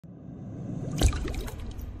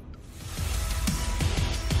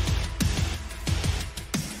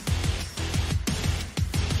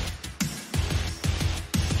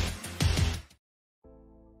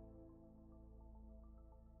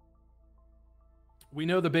We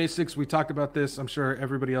know the basics. We talked about this. I'm sure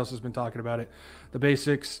everybody else has been talking about it. The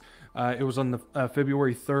basics. It was on the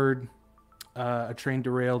February 3rd. A train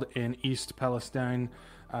derailed in East Palestine,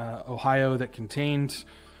 Ohio, that contained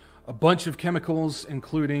a bunch of chemicals,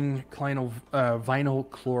 including vinyl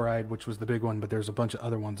chloride, which was the big one, but there's a bunch of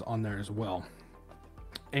other ones on there as well.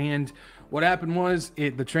 And what happened was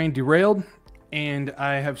the train derailed, and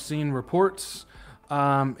I have seen reports,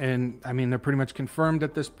 and I mean, they're pretty much confirmed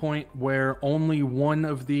at this point, where only one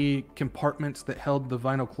of the compartments that held the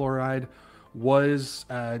vinyl chloride was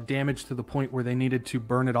damaged to the point where they needed to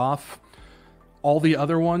burn it off. All the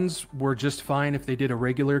other ones were just fine. If they did a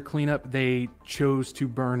regular cleanup, they chose to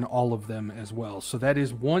burn all of them as well. So that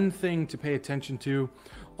is one thing to pay attention to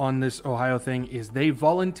on this Ohio thing, is they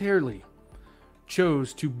voluntarily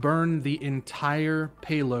chose to burn the entire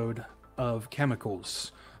payload of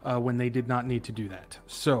chemicals when they did not need to do that.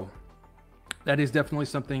 So that is definitely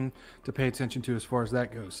something to pay attention to as far as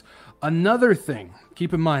that goes. Another thing,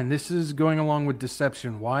 keep in mind, this is going along with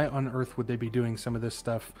deception. Why on earth would they be doing some of this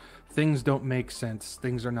stuff? Things don't make sense.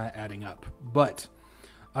 Things are not adding up. But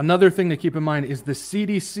another thing to keep in mind is the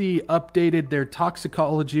CDC updated their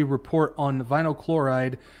toxicology report on vinyl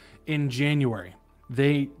chloride in January.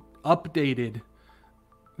 They updated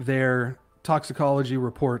their toxicology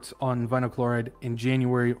reports on vinyl chloride in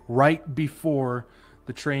January, right before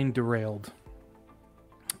the train derailed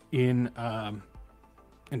in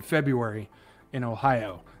February in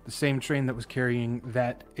Ohio, the same train that was carrying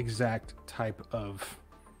that exact type of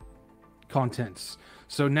contents.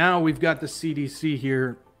 So now we've got the CDC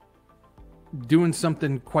here doing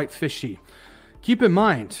something quite fishy. Keep in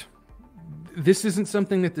mind, this isn't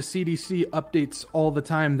something that the CDC updates all the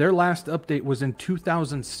time. Their last update was in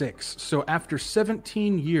 2006. So after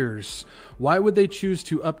 17 years, why would they choose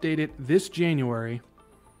to update it this January,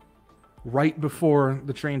 right before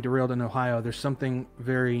the train derailed in Ohio? There's something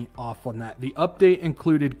very off on that. The update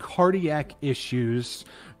included cardiac issues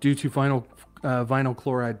due to vinyl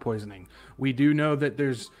chloride poisoning. We do know that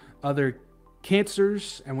there's other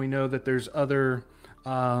cancers, and we know that there's other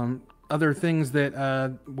things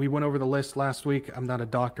that we went over the list last week. I'm not a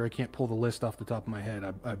doctor. I can't pull the list off the top of my head.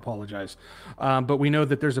 I apologize. But we know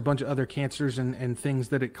that there's a bunch of other cancers and things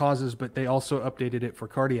that it causes, but they also updated it for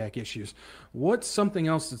cardiac issues. What's something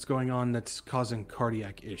else that's going on that's causing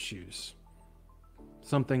cardiac issues?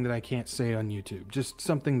 Something that I can't say on YouTube. Just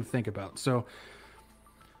something to think about. So,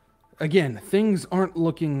 again, things aren't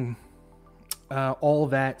looking all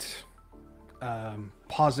that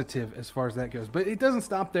positive as far as that goes. But it doesn't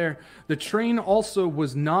stop there. The train also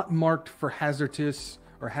was not marked for hazardous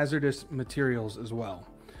materials as well.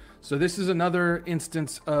 So this is another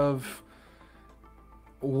instance of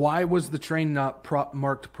why was the train not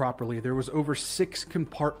marked properly? There was over 6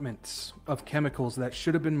 compartments of chemicals that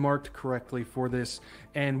should have been marked correctly for this.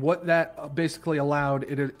 And what that basically allowed,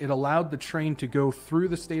 it allowed the train to go through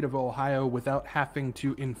the state of Ohio without having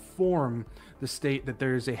to inform the state that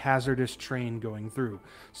there is a hazardous train going through.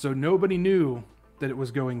 So nobody knew that it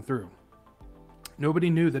was going through.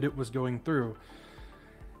 Nobody knew that it was going through.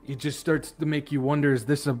 It just starts to make you wonder, is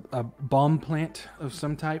this a bomb plant of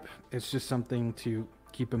some type? It's just something to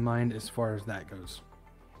keep in mind as far as that goes.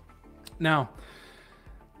 Now,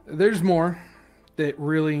 there's more that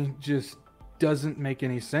really just doesn't make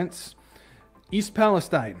any sense. East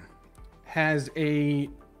Palestine has a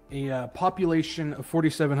population of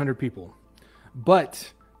 4,700 people.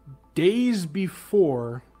 But days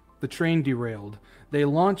before the train derailed, they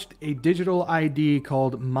launched a digital ID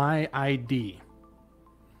called My ID.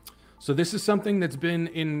 So this is something that's been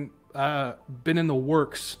in the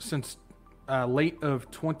works since late of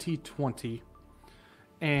 2020,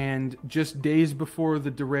 and just days before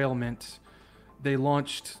the derailment, they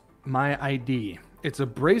launched My ID. It's a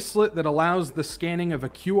bracelet that allows the scanning of a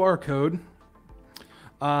QR code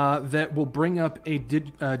that will bring up a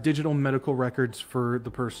digital medical records for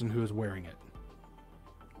the person who is wearing it.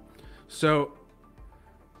 So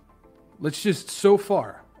so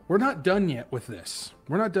far, we're not done yet with this.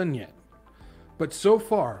 We're not done yet. But so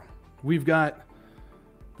far, we've got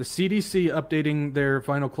the CDC updating their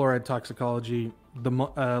vinyl chloride toxicology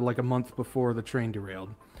like a month before the train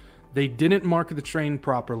derailed. They didn't mark the train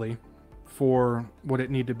properly for what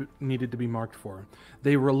it needed to be marked for.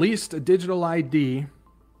 They released a digital ID,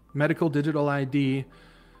 medical digital ID,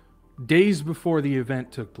 days before the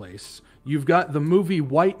event took place. You've got the movie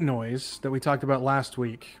White Noise that we talked about last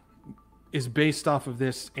week is based off of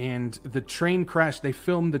this, and the train crash, they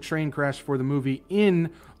filmed the train crash for the movie in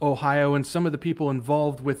Ohio, and some of the people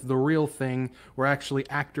involved with the real thing were actually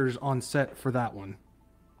actors on set for that one.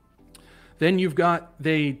 Then you've got,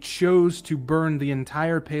 they chose to burn the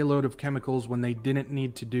entire payload of chemicals when they didn't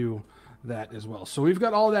need to do that as well. So we've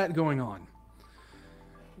got all that going on.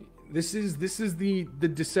 This is the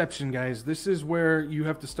deception, guys. This is where you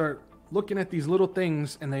have to start looking at these little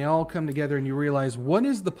things, and they all come together, and you realize, what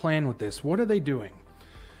is the plan with this? What are they doing?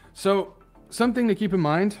 So something to keep in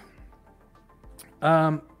mind.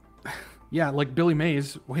 Yeah, like Billy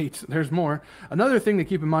Mays. Wait, there's more. Another thing to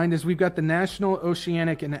keep in mind is we've got the National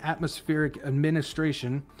Oceanic and Atmospheric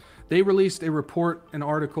Administration. They released a report, an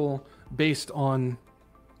article based on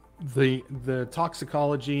the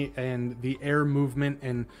toxicology and the air movement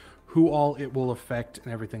and who all it will affect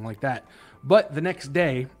and everything like that. But the next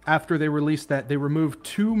day, after they released that, they removed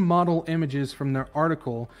 2 model images from their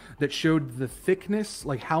article that showed the thickness,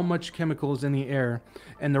 like how much chemical is in the air,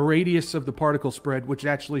 and the radius of the particle spread, which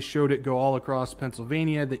actually showed it go all across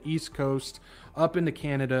Pennsylvania, the East Coast, up into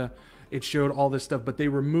Canada. It showed all this stuff, but they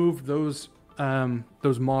removed those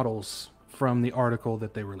models from the article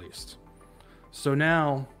that they released. So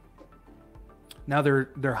now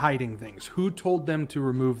they're hiding things. Who told them to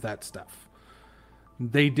remove that stuff?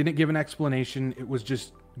 They didn't give an explanation. It was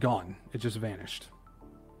just gone. It just vanished.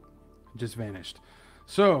 It just vanished.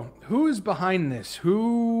 So who is behind this?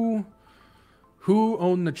 Who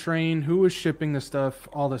owned the train? Who was shipping the stuff?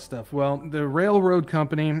 All this stuff. Well, the railroad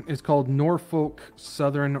company is called Norfolk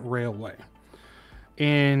Southern Railway.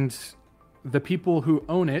 And the people who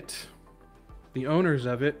own it, the owners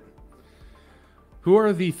of it, who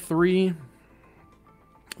are the three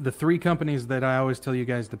companies that I always tell you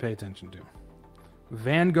guys to pay attention to: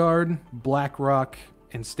 Vanguard, BlackRock,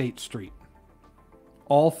 and State Street.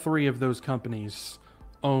 All 3 of those companies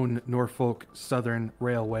own Norfolk Southern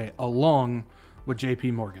Railway along with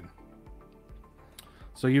JP Morgan.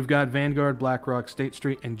 So you've got Vanguard, BlackRock, State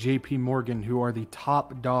Street, and JP Morgan, who are the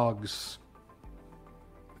top dogs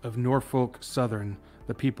of Norfolk Southern,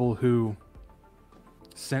 the people who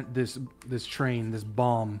sent this train, this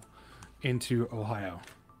bomb, into Ohio.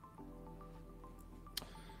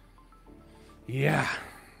 Yeah.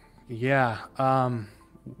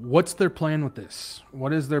 What's their plan with this?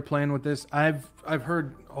 What is their plan with this? I've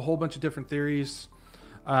heard a whole bunch of different theories.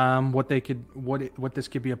 What this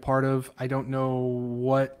could be a part of. I don't know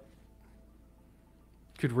what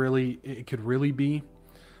it could really be.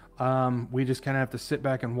 We just kind of have to sit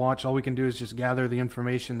back and watch. All we can do is just gather the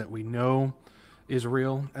information that we know is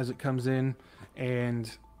real as it comes in. And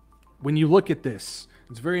when you look at this,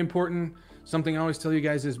 it's very important. Something I always tell you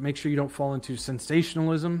guys is make sure you don't fall into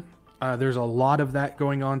sensationalism. There's a lot of that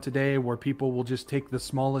going on today where people will just take the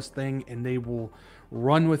smallest thing and they will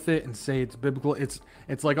run with it and say it's biblical. It's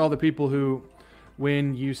like all the people who,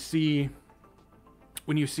 when you see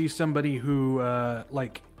somebody who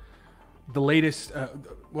like the latest,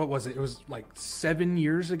 what was it? It was like 7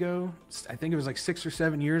 years ago. I think it was like 6 or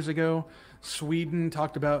 7 years ago. Sweden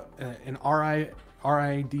talked about an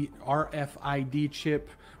RFID chip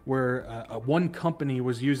where one company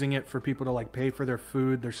was using it for people to like pay for their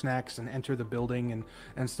food, their snacks, and enter the building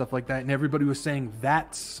and stuff like that. And everybody was saying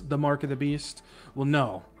that's the mark of the beast. Well,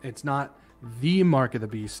 no, it's not the mark of the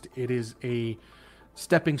beast. It is a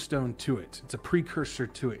stepping stone to it. It's a precursor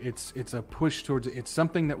to it. It's a push towards it. It's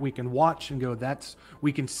something that we can watch and go,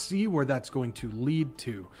 we can see where that's going to lead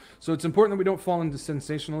to. So it's important that we don't fall into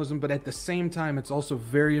sensationalism, but at the same time, it's also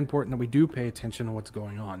very important that we do pay attention to what's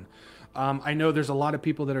going on. I know there's a lot of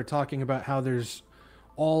people that are talking about how there's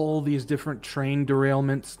all these different train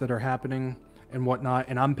derailments that are happening and whatnot,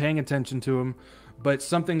 and I'm paying attention to them. But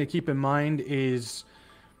something to keep in mind is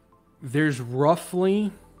there's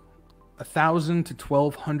roughly 1,000 to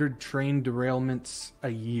 1,200 train derailments a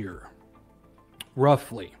year,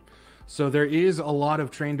 roughly. So there is a lot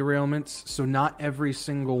of train derailments. So not every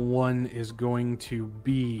single one is going to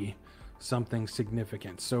be something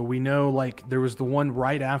significant. So we know, like, there was the one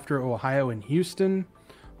right after Ohio in Houston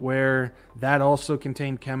where that also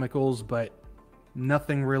contained chemicals, but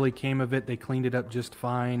nothing really came of it. They cleaned it up just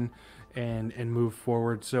fine and moved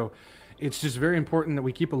forward. So it's just very important that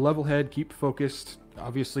we keep a level head, keep focused,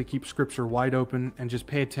 obviously keep scripture wide open, and just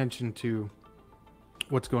pay attention to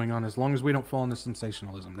what's going on, as long as we don't fall into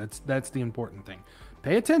sensationalism. That's the important thing.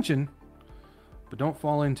 Pay attention, but don't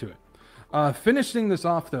fall into it. Finishing this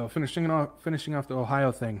off, though, finishing off the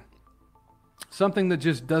Ohio thing, something that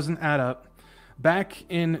just doesn't add up. Back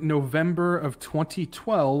in November of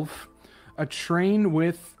 2012, a train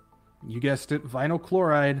with, you guessed it, vinyl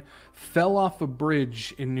chloride fell off a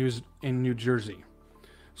bridge in New Jersey.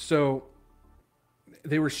 So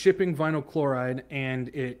they were shipping vinyl chloride and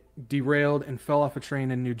it derailed and fell off a train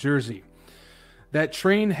in New Jersey. That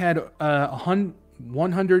train had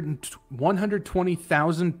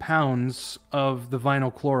 120,000 pounds of the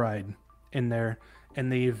vinyl chloride in there,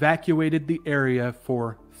 and they evacuated the area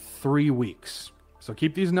for 3 weeks. So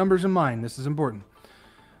keep these numbers in mind. This is important.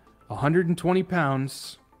 120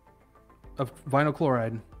 pounds of vinyl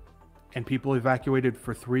chloride, and people evacuated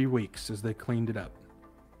for 3 weeks as they cleaned it up.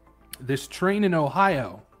 This train in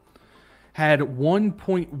Ohio had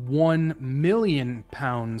 1.1 million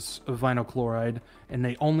pounds of vinyl chloride, and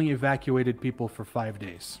they only evacuated people for 5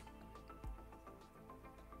 days.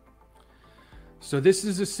 So this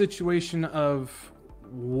is a situation of,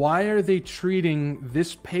 why are they treating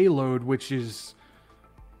this payload, which is,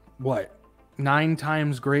 9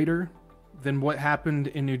 times greater than what happened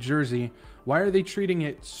in New Jersey? Why are they treating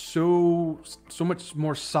it so much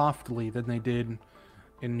more softly than they did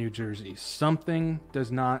in New Jersey? Something does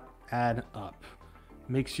not add up.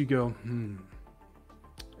 Makes you go,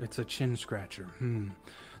 It's a chin scratcher.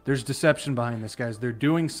 There's deception behind this, guys. They're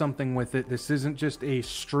doing something with it. This isn't just a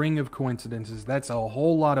string of coincidences. That's a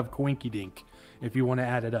whole lot of coinky dink if you want to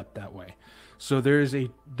add it up that way. So there's a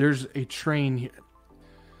train here.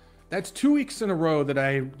 That's 2 weeks in a row that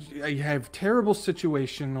I have terrible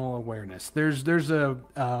situational awareness. There's a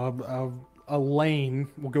lane,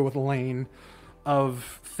 we'll go with a lane,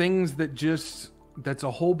 of things that's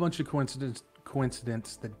a whole bunch of coincidence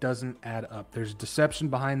that doesn't add up. There's deception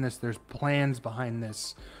behind this. There's plans behind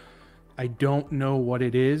this. I don't know what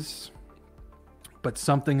it is, but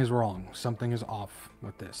something is wrong. Something is off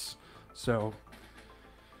with this. So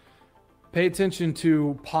pay attention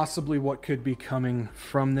to possibly what could be coming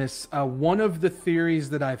from this. One of the theories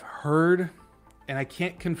that I've heard, and I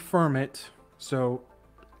can't confirm it, so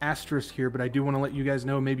asterisk here, but I do want to let you guys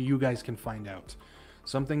know, maybe you guys can find out.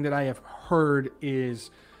 Something that I have heard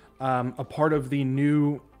is a part of the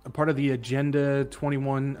Agenda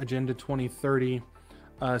 21, Agenda 2030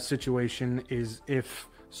 situation is, if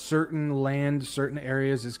certain land, certain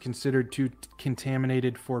areas is considered too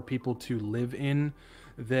contaminated for people to live in,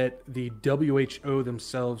 that the WHO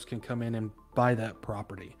themselves can come in and buy that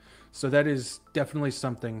property. So that is definitely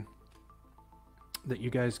something that you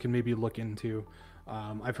guys can maybe look into.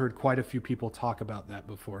 I've heard quite a few people talk about that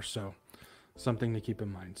before, so something to keep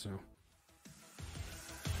in mind. So